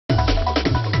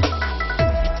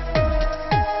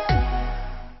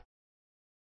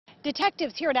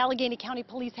Detectives here at Allegheny County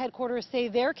Police Headquarters say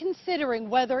they're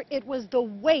considering whether it was the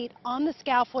weight on the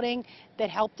scaffolding that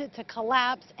helped it to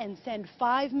collapse and send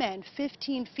 5 men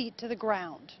 15 feet to the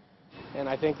ground. And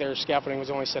I think their scaffolding was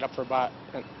only set up for about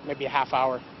maybe a half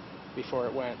hour before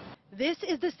it went. This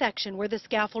is the section where the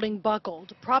scaffolding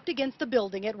buckled. Propped against the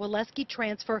building at Waleski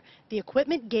Transfer, the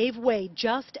equipment gave way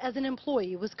just as an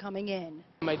employee was coming in.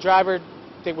 My driver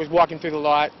was walking through the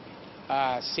lot,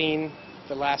 seen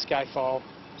the last guy fall.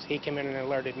 He came in and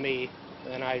alerted me,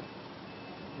 and then I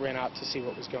ran out to see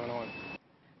what was going on.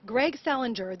 Greg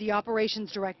Salinger, the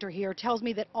operations director here, tells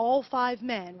me that all 5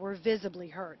 men were visibly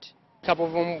hurt. A couple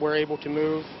of them were able to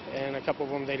move, and a couple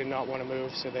of them they did not want to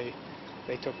move, so the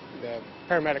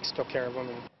paramedics took care of them.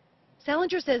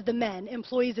 Salinger says the men,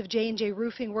 employees of J&J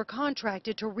Roofing, were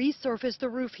contracted to resurface the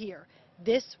roof here.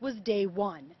 This was day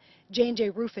 1.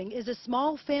 J&J Roofing is a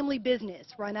small family business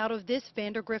run out of this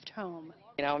Vandergrift home.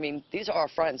 You know, I mean, these are our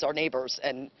friends, our neighbors,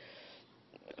 and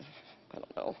I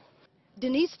don't know.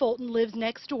 Denise Fulton lives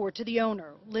next door to the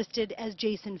owner, listed as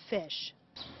Jason Fish.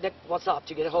 Nick, what's up?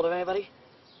 Did you get a hold of anybody?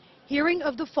 Hearing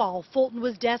of the fall, Fulton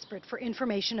was desperate for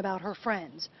information about her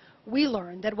friends. We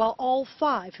learned that while all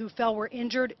 5 who fell were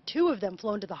injured, 2 of them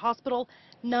flown to the hospital,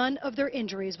 none of their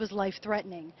injuries was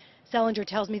life-threatening. Salinger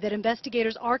tells me that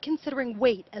investigators are considering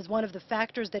weight as one of the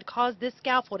factors that caused this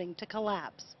scaffolding to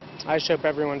collapse. I just hope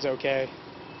everyone's okay.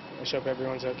 I just hope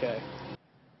everyone's okay.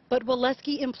 But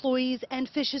Waleski employees and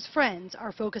Fish's friends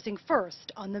are focusing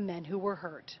first on the men who were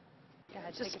hurt. Yeah,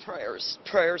 just prayers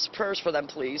for them,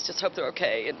 please. Just hope they're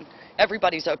okay and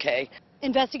everybody's okay.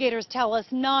 Investigators tell us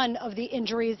none of the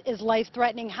injuries is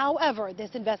life-threatening. However,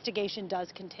 this investigation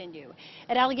does continue.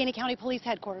 At Allegheny County Police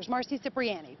Headquarters, Marcy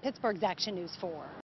Cipriani, Pittsburgh's Action News 4.